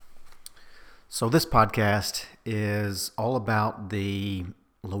So, this podcast is all about the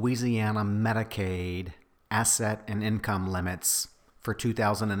Louisiana Medicaid asset and income limits for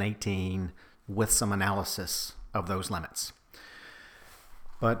 2018 with some analysis of those limits.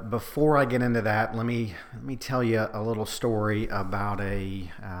 But before I get into that, let me tell you a little story about a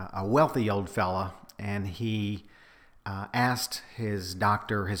wealthy old fella, and he asked his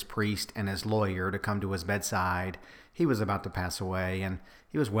doctor, his priest, and his lawyer to come to his bedside. He was about to pass away, and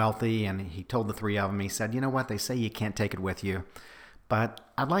he was wealthy, and he told the three of them, he said, "You know what? They say you can't take it with you, but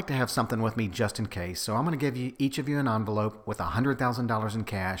I'd like to have something with me just in case. So I'm going to give you each of you an envelope with $100,000 in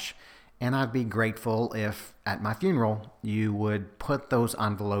cash, and I'd be grateful if at my funeral you would put those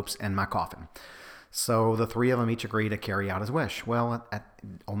envelopes in my coffin." So the three of them each agreed to carry out his wish. Well,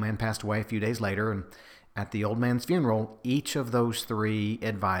 old man passed away a few days later, and at the old man's funeral, each of those three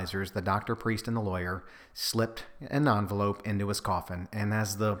advisors, the doctor, priest, and the lawyer, slipped an envelope into his coffin. And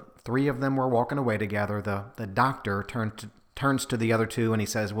as the three of them were walking away together, the doctor turns to the other two and he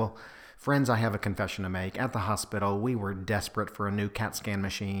says, "Well, friends, I have a confession to make. At the hospital, we were desperate for a new CAT scan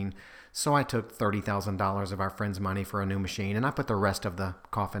machine, so I took $30,000 of our friend's money for a new machine, and I put the rest of the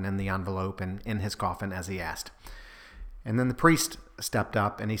coffin in the envelope and in his coffin as he asked." And then the priest stepped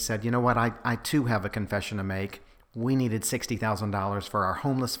up and he said, "You know what? I too have a confession to make. We needed $60,000 for our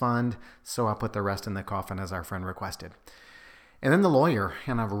homeless fund, so I put the rest in the coffin as our friend requested." And then the lawyer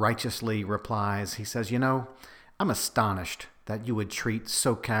kind of righteously replies, he says, I'm astonished that you would treat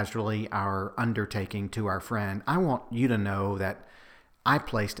so casually our undertaking to our friend. I want you to know that I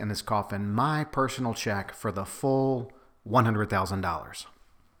placed in his coffin my personal check for the full $100,000.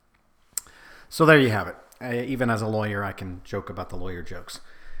 So there you have it. Even as a lawyer, I can joke about the lawyer jokes.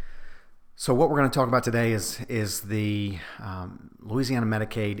 So what we're going to talk about today is the Louisiana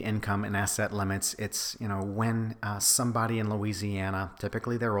Medicaid income and asset limits. It's when somebody in Louisiana,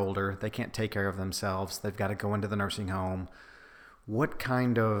 typically they're older, they can't take care of themselves, they've got to go into the nursing home. What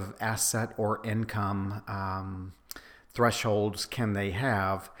kind of asset or income thresholds can they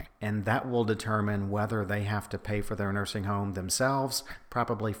have, and that will determine whether they have to pay for their nursing home themselves,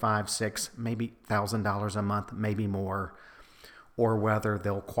 probably $5, $6, maybe $1,000 a month, maybe more, or whether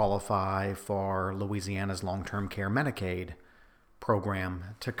they'll qualify for Louisiana's long-term care Medicaid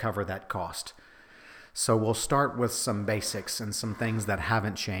program to cover that cost. So we'll start with some basics and some things that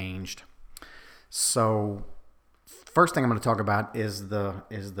haven't changed. So first thing I'm going to talk about is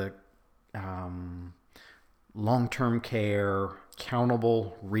the long-term care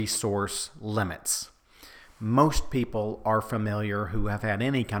countable resource limits. Most people are familiar who have had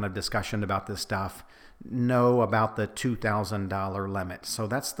any kind of discussion about this stuff know about the $2,000 limit. So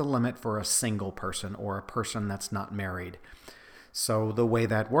that's the limit for a single person or a person that's not married. So the way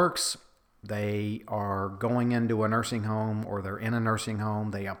that works, they are going into a nursing home or they're in a nursing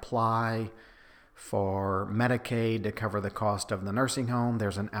home. They apply for Medicaid to cover the cost of the nursing home.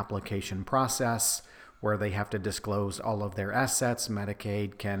 There's an application process where they have to disclose all of their assets.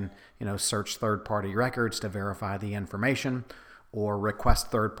 Medicaid can, search third-party records to verify the information or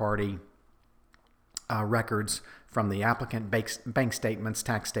request third-party records from the applicant, bank statements,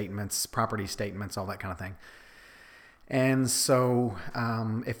 tax statements, property statements, all that kind of thing. And so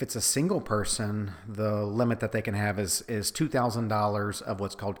if it's a single person, the limit that they can have is $2,000 of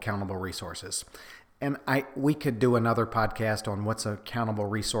what's called countable resources. And we could do another podcast on what's a countable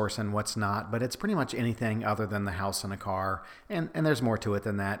resource and what's not, but it's pretty much anything other than the house and a car. And there's more to it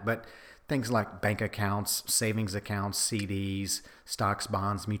than that, but things like bank accounts, savings accounts, CDs, stocks,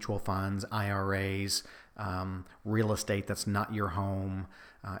 bonds, mutual funds, IRAs, real estate that's not your home,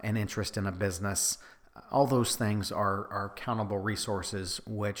 an interest in a business. All those things are countable resources,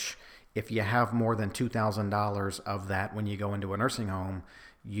 which if you have more than $2,000 of that when you go into a nursing home,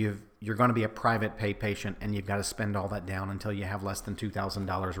 you're going to be a private pay patient, and you've got to spend all that down until you have less than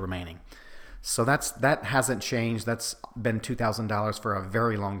 $2,000 remaining. So that hasn't changed. That's been $2,000 for a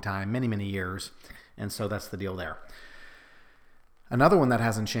very long time, many, many years. And so that's the deal there. Another one that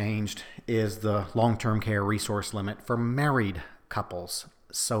hasn't changed is the long-term care resource limit for married couples.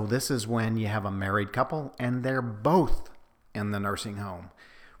 So this is when you have a married couple and they're both in the nursing home.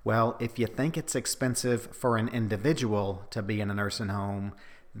 Well, if you think it's expensive for an individual to be in a nursing home,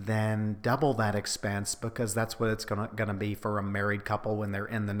 then double that expense, because that's what it's going to be for a married couple when they're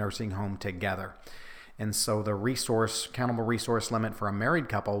in the nursing home together. And so the countable resource limit for a married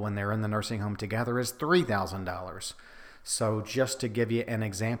couple when they're in the nursing home together is $3,000. So just to give you an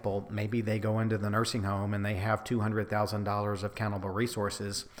example, maybe they go into the nursing home and they have $200,000 of countable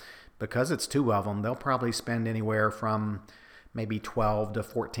resources. Because it's two of them, they'll probably spend anywhere from maybe $12,000 to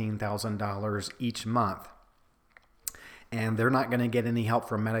 $14,000 each month. and they're not going to get any help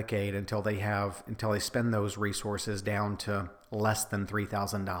from Medicaid until they spend those resources down to less than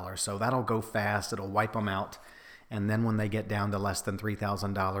 $3,000. So that'll go fast. It'll wipe them out. And then when they get down to less than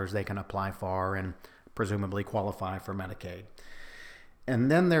 $3,000, they can apply for and presumably qualify for Medicaid.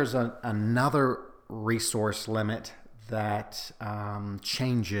 And then there's another resource limit that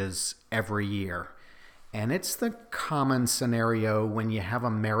changes every year. And it's the common scenario when you have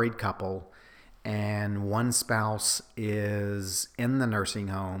a married couple and one spouse is in the nursing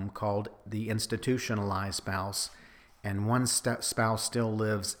home, called the institutionalized spouse, and one spouse still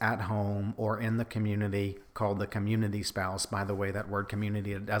lives at home or in the community, called the community spouse. By the way, that word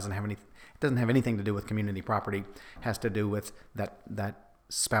community, it doesn't have anything to do with community property. It has to do with that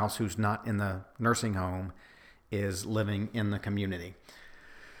spouse who's not in the nursing home is living in the community.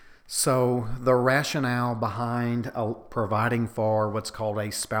 So the rationale behind providing for what's called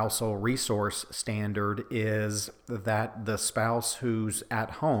a spousal resource standard is that the spouse who's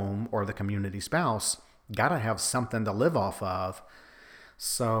at home, or the community spouse, got to have something to live off of.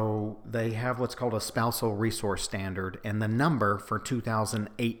 So they have what's called a spousal resource standard, and the number for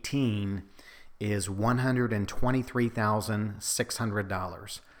 2018 is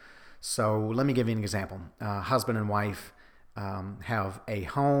 $123,600. So let me give you an example. Husband and wife have a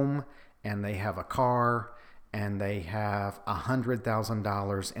home, and they have a car, and they have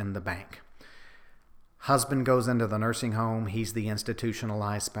 $100,000 in the bank. Husband goes into the nursing home. He's the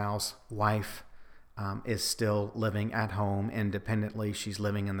institutionalized spouse. Wife is still living at home independently. She's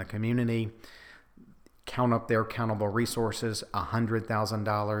living in the community. Count up their countable resources,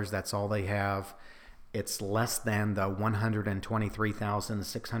 $100,000. That's all they have. It's less than the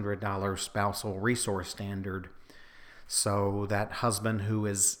 $123,600 spousal resource standard. So that husband who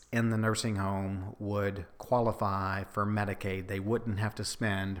is in the nursing home would qualify for Medicaid. They wouldn't have to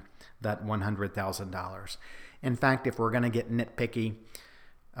spend that $100,000. In fact, if we're going to get nitpicky,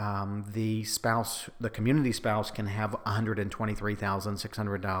 the community spouse can have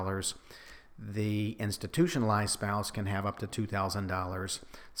 $123,600. The institutionalized spouse can have up to $2,000.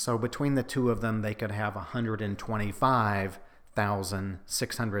 So between the two of them, they could have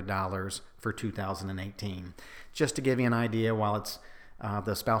 $125,600 for 2018. Just to give you an idea, while it's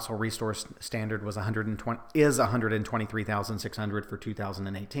the spousal resource standard is $123,600 for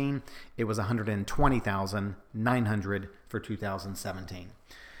 2018, it was $120,900 for 2017.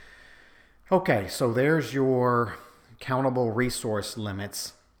 Okay, so there's your countable resource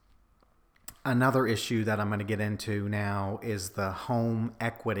limits. Another issue that I'm going to get into now is the home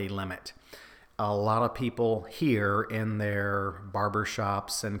equity limit. A lot of people hear in their barber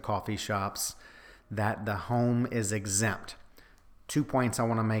shops and coffee shops that the home is exempt. 2 points I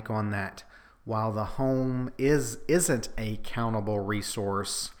want to make on that. While the home isn't a countable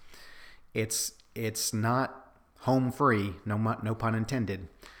resource, it's not home free, no pun intended,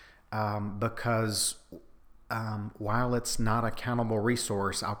 because while it's not a countable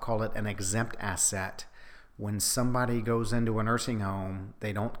resource, I'll call it an exempt asset. When somebody goes into a nursing home,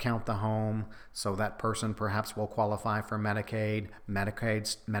 they don't count the home, so that person perhaps will qualify for Medicaid.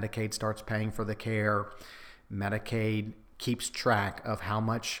 Medicaid starts paying for the care. Medicaid keeps track of how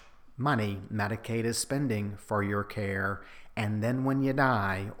much money Medicaid is spending for your care. And then when you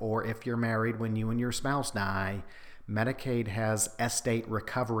die, or if you're married, when you and your spouse die, Medicaid has estate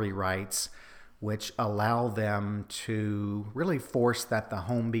recovery rights, which allow them to really force that the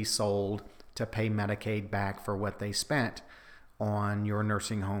home be sold to pay Medicaid back for what they spent on your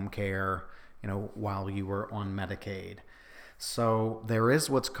nursing home care, while you were on Medicaid. So there is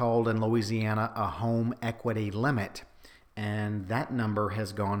what's called in Louisiana a home equity limit, and that number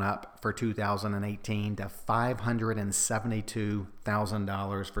has gone up for 2018 to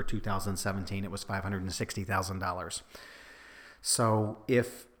 $572,000. For 2017, it was $560,000. So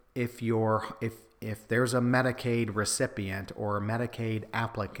if there's a Medicaid recipient or a Medicaid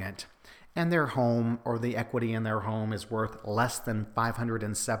applicant, and their home or the equity in their home is worth less than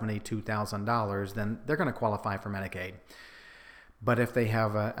 $572,000, then they're going to qualify for Medicaid. But if they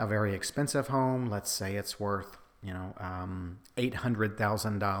have a very expensive home, let's say it's worth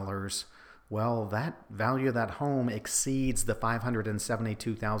 $800,000, well, that value of that home exceeds the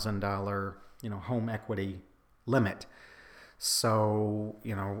 $572,000 home equity limit. So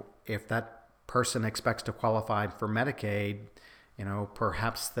if that person expects to qualify for Medicaid,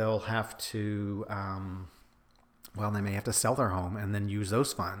 perhaps they'll have to, they may have to sell their home and then use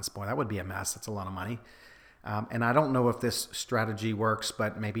those funds. Boy, that would be a mess. That's a lot of money. And I don't know if this strategy works,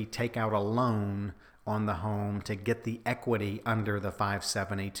 but maybe take out a loan on the home to get the equity under the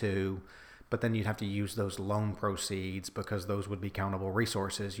 572, but then you'd have to use those loan proceeds because those would be countable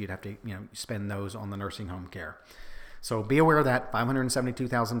resources. You'd have to, spend those on the nursing home care. So be aware of that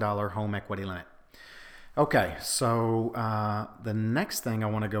 $572,000 home equity limit. Okay, so the next thing I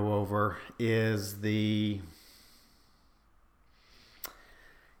want to go over is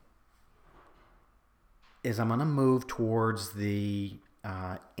I'm going to move towards the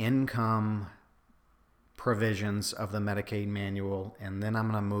income provisions of the Medicaid manual, and then I'm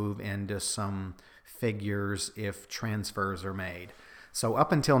going to move into some figures if transfers are made. So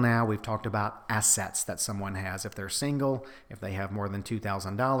up until now, we've talked about assets that someone has. If they're single, if they have more than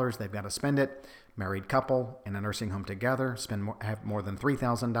 $2,000, they've got to spend it. Married couple in a nursing home together have more than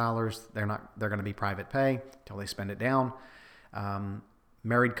 $3,000. They're going to be private pay until they spend it down.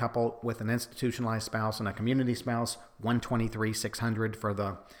 Married couple with an institutionalized spouse and a community spouse,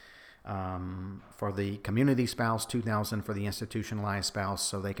 $123,600 for the community spouse, $2,000 for the institutionalized spouse,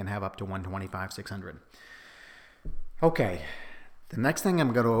 so they can have up to $125,600. Okay, the next thing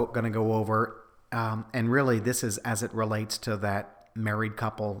I'm going to go over, and really this is as it relates to that married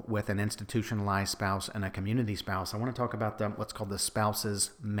couple with an institutionalized spouse and a community spouse. I want to talk about what's called the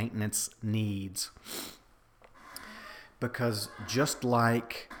spouse's maintenance needs. Because just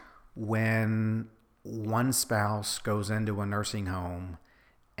like when one spouse goes into a nursing home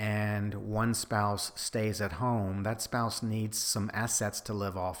and one spouse stays at home, that spouse needs some assets to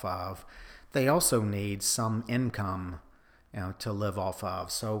live off of. They also need some income, to live off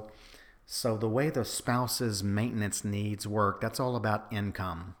of. So the way the spouse's maintenance needs work, that's all about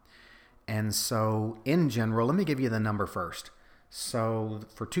income. And so in general, let me give you the number first. So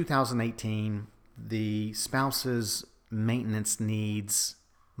for 2018, the spouse's maintenance needs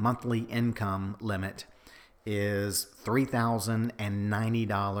monthly income limit is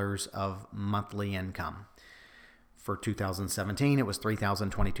 $3,090 of monthly income. For 2017, it was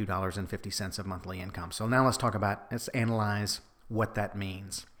 $3,022.50 of monthly income. So now let's analyze what that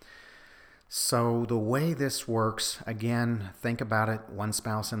means. So the way this works, again, think about it, one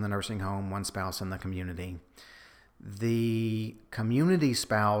spouse in the nursing home, one spouse in the community. The community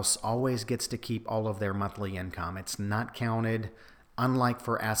spouse always gets to keep all of their monthly income. It's not counted, unlike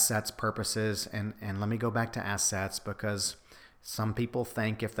for assets purposes. And let me go back to assets, because some people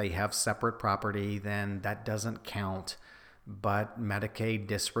think if they have separate property, then that doesn't count. But Medicaid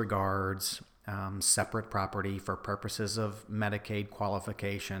disregards separate property for purposes of Medicaid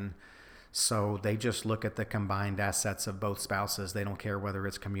qualification. So they just look at the combined assets of both spouses. They don't care whether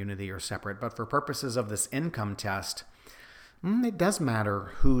it's community or separate. But for purposes of this income test, it does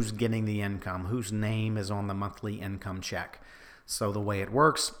matter who's getting the income, whose name is on the monthly income check. So the way it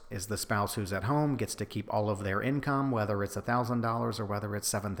works is the spouse who's at home gets to keep all of their income, whether it's $1,000 or whether it's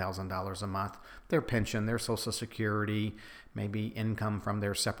 $7,000 a month. Their pension, their Social Security, maybe income from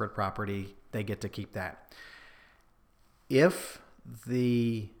their separate property, they get to keep that. If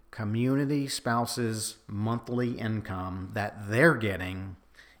the community spouse's monthly income that they're getting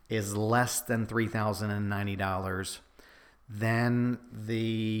is less than $3,090, then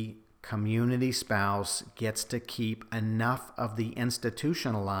the community spouse gets to keep enough of the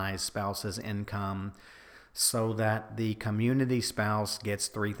institutionalized spouse's income so that the community spouse gets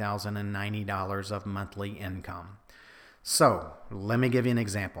 $3,090 of monthly income. So let me give you an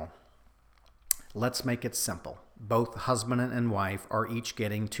example. Let's make it simple. Both husband and wife are each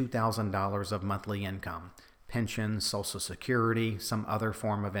getting $2,000 of monthly income, pension, Social Security, some other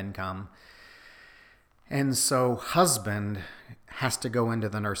form of income. And so husband has to go into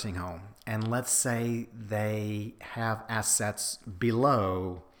the nursing home, and let's say they have assets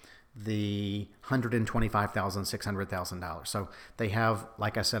below the $125,000, $600,000. So they have,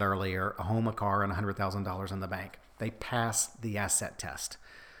 like I said earlier, a home, a car, and $100,000 in the bank. They pass the asset test.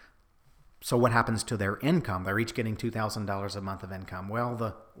 So what happens to their income? They're each getting $2,000 a month of income. Well,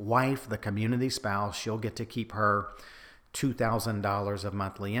 the wife, the community spouse, she'll get to keep her $2,000 of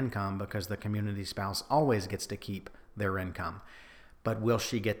monthly income because the community spouse always gets to keep their income. But will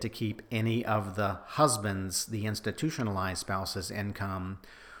she get to keep any of the husband's, the institutionalized spouse's income?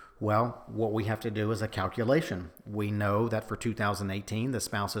 Well, what we have to do is a calculation. We know that for 2018, the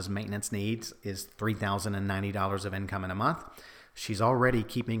spouse's maintenance needs is $3,090 of income in a month. She's already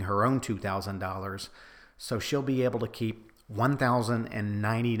keeping her own $2,000, so she'll be able to keep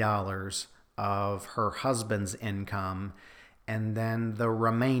 $1,090 of her husband's income, and then the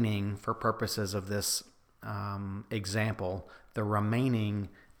remaining, for purposes of this example, the remaining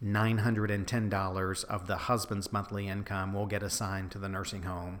 $910 of the husband's monthly income will get assigned to the nursing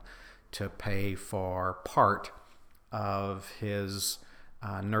home to pay for part of his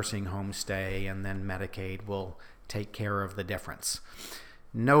nursing home stay, and then Medicaid will take care of the difference.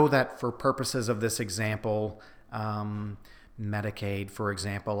 Know that for purposes of this example, Medicaid, for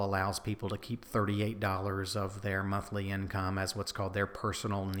example, allows people to keep $38 of their monthly income as what's called their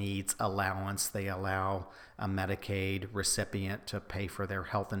personal needs allowance. They allow a Medicaid recipient to pay for their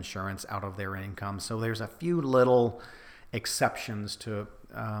health insurance out of their income. So there's a few little exceptions to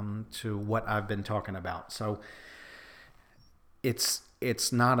what I've been talking about. So it's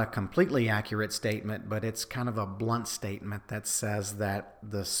not a completely accurate statement, but it's kind of a blunt statement that says that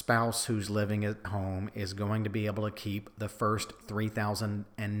the spouse who's living at home is going to be able to keep the first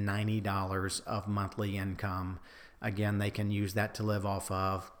 $3,090 of monthly income. Again, they can use that to live off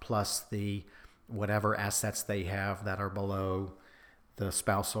of, plus the whatever assets they have that are below the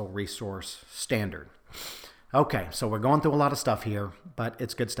spousal resource standard. Okay, so we're going through a lot of stuff here, but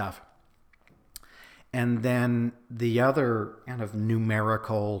it's good stuff. And then the other kind of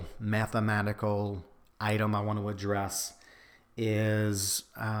numerical, mathematical item I want to address is,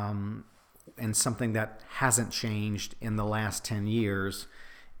 and something that hasn't changed in the last 10 years,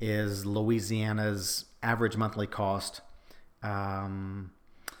 is Louisiana's average monthly cost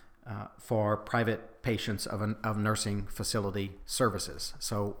for private patients of nursing facility services.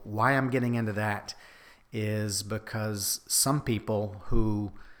 So why I'm getting into that is because some people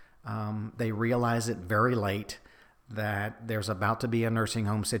who they realize it very late that there's about to be a nursing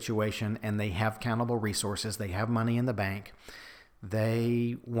home situation and they have countable resources, they have money in the bank,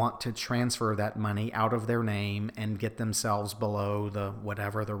 they want to transfer that money out of their name and get themselves below the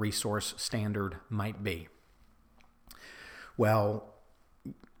whatever the resource standard might be. Well,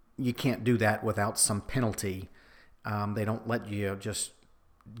 you can't do that without some penalty. They don't let you just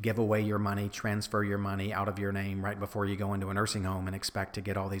give away your money, transfer your money out of your name right before you go into a nursing home and expect to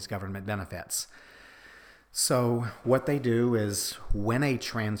get all these government benefits. So what they do is when a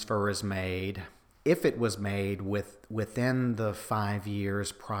transfer is made, if it was made within the 5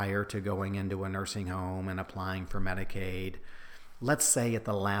 years prior to going into a nursing home and applying for Medicaid, let's say at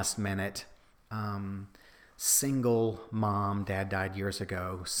the last minute, single mom, dad died years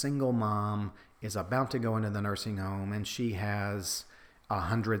ago, single mom is about to go into the nursing home and she has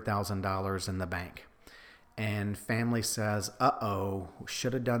 $100,000 in the bank. And family says, uh-oh,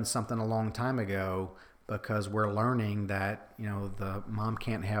 should have done something a long time ago because we're learning that, the mom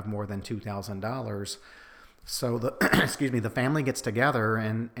can't have more than $2,000. So the family gets together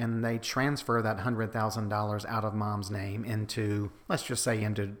and they transfer that $100,000 out of mom's name into, let's just say,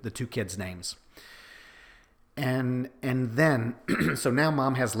 into the two kids' names. And then, so now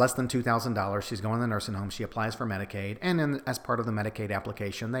mom has less than $2,000. She's going to the nursing home. She applies for Medicaid. And then as part of the Medicaid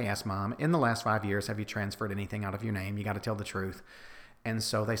application, they ask mom, in the last 5 years, have you transferred anything out of your name? You got to tell the truth. And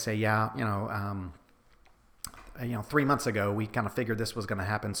so they say, yeah, 3 months ago, we kind of figured this was going to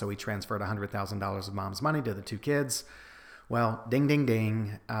happen. So we transferred $100,000 of mom's money to the two kids. Well, ding, ding,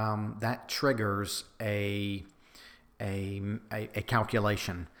 ding. That triggers a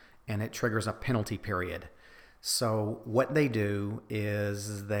calculation, and it triggers a penalty period. So what they do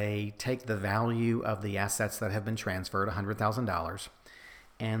is they take the value of the assets that have been transferred, $100,000,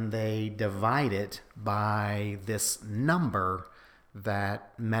 and they divide it by this number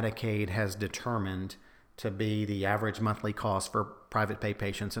that Medicaid has determined to be the average monthly cost for private pay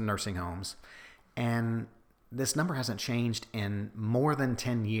patients in nursing homes. And this number hasn't changed in more than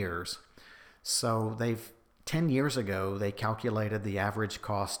 10 years. So 10 years ago, they calculated the average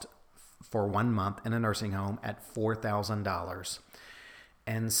cost for 1 month in a nursing home at $4,000.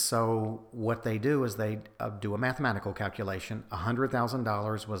 And so what they do is they do a mathematical calculation.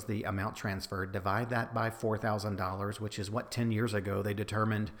 $100,000 was the amount transferred. Divide that by $4,000, which is what 10 years ago they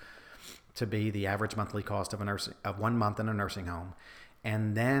determined to be the average monthly cost of 1 month in a nursing home.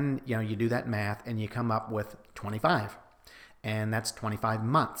 And then, you do that math and you come up with 25. And that's 25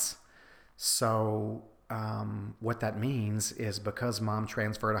 months. So what that means is because mom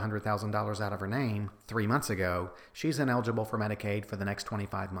transferred $100,000 out of her name 3 months ago, she's ineligible for Medicaid for the next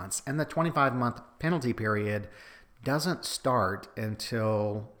 25 months. And the 25-month penalty period doesn't start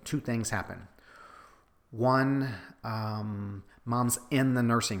until two things happen. One, mom's in the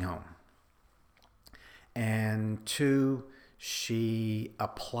nursing home. And two, she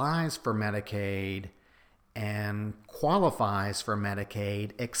applies for Medicaid and qualifies for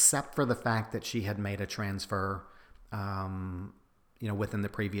Medicaid, except for the fact that she had made a transfer, within the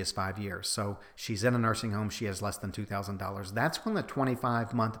previous 5 years. So she's in a nursing home. She has less than $2,000. That's when the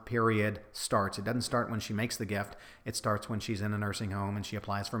 25-month period starts. It doesn't start when she makes the gift. It starts when she's in a nursing home and she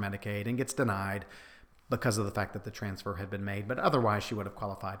applies for Medicaid and gets denied because of the fact that the transfer had been made. But otherwise, she would have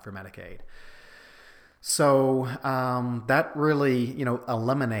qualified for Medicaid. So that really,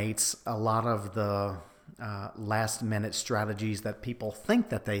 eliminates a lot of the last-minute strategies that people think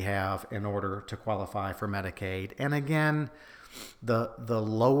that they have in order to qualify for Medicaid. And again, The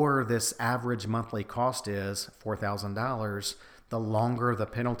lower this average monthly cost is, $4,000, the longer the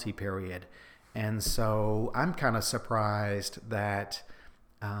penalty period. And so I'm kind of surprised that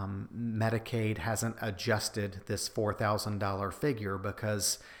Medicaid hasn't adjusted this $4,000 figure,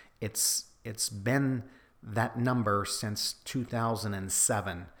 because it's been that number since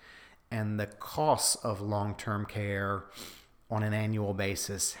 2007, and the costs of long-term care on an annual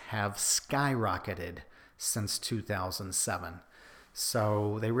basis have skyrocketed since 2007.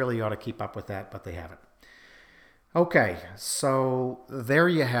 So they really ought to keep up with that, but they haven't. Okay, so there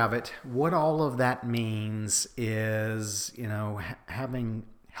you have it. What all of that means is, having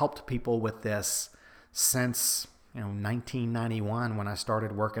helped people with this since, 1991, when I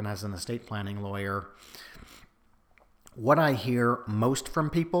started working as an estate planning lawyer, what I hear most from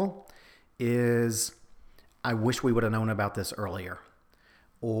people is, I wish we would have known about this earlier,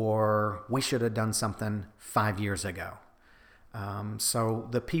 or we should have done something 5 years ago. So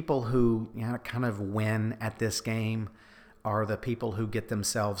the people who kind of win at this game are the people who get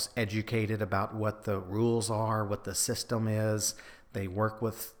themselves educated about what the rules are, what the system is. They work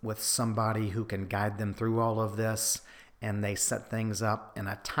with somebody who can guide them through all of this, and they set things up in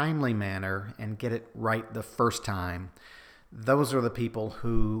a timely manner and get it right the first time. Those are the people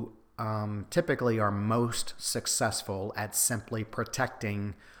who typically are most successful at simply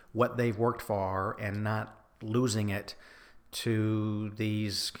protecting what they've worked for and not losing it to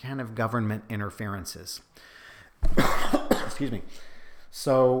these kind of government interferences. Excuse me.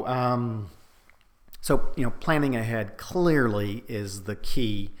 So, planning ahead clearly is the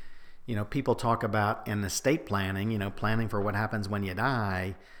key. People talk about in estate planning, planning for what happens when you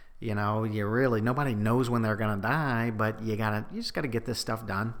die. Nobody knows when they're going to die, but you just got to get this stuff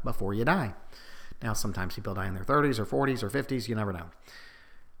done before you die. Now, sometimes people die in their 30s or 40s or 50s, you never know.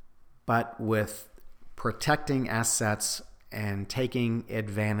 But with protecting assets and taking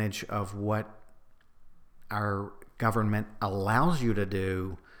advantage of what our government allows you to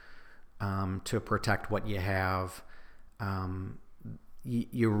do to protect what you have,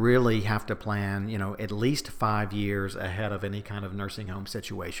 you really have to plan, at least 5 years ahead of any kind of nursing home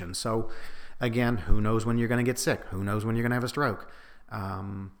situation. So again, who knows when you're going to get sick? Who knows when you're going to have a stroke?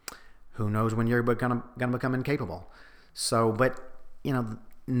 Who knows when you're going to become incapable? So, but,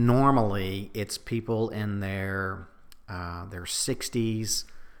 normally it's people in their 60s,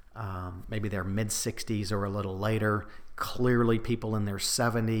 maybe their mid-60s or a little later. Clearly people in their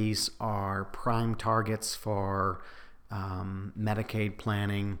 70s are prime targets for Medicaid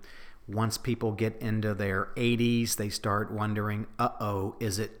planning. Once people get into their 80s, they start wondering,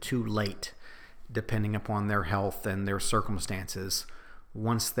 is it too late? Depending upon their health and their circumstances.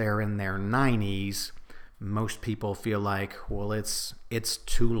 Once they're in their 90s, most people feel like, well, it's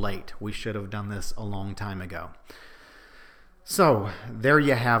too late. We should have done this a long time ago. So there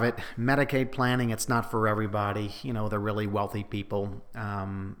you have it. Medicaid planning, it's not for everybody. The really wealthy people,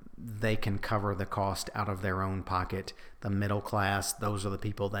 they can cover the cost out of their own pocket. The middle class, those are the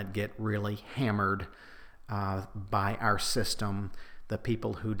people that get really hammered by our system. The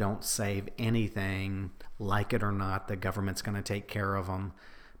people who don't save anything, like it or not, the government's going to take care of them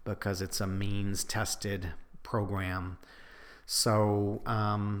because it's a means-tested program. So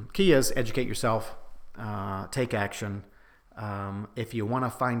key is educate yourself, take action. If you want to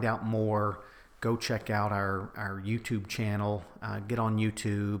find out more, go check out our YouTube channel. Get on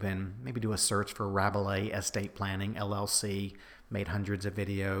YouTube and maybe do a search for Rabelais Estate Planning LLC. Made hundreds of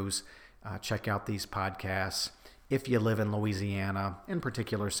videos. Check out these podcasts. If you live in Louisiana, in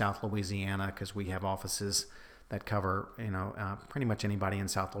particular South Louisiana, because we have offices that cover pretty much anybody in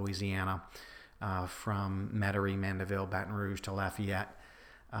South Louisiana, from Metairie, Mandeville, Baton Rouge to Lafayette.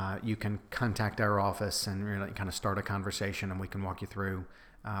 You can contact our office and really kind of start a conversation, and we can walk you through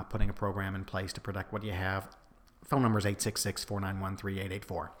putting a program in place to protect what you have. Phone number is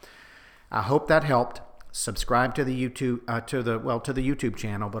 866-491-3884. I hope that helped. Subscribe to the YouTube to the YouTube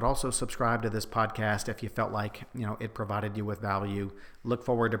channel, but also subscribe to this podcast if you felt like it provided you with value. Look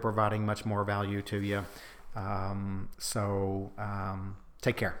forward to providing much more value to you.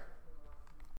 Take care.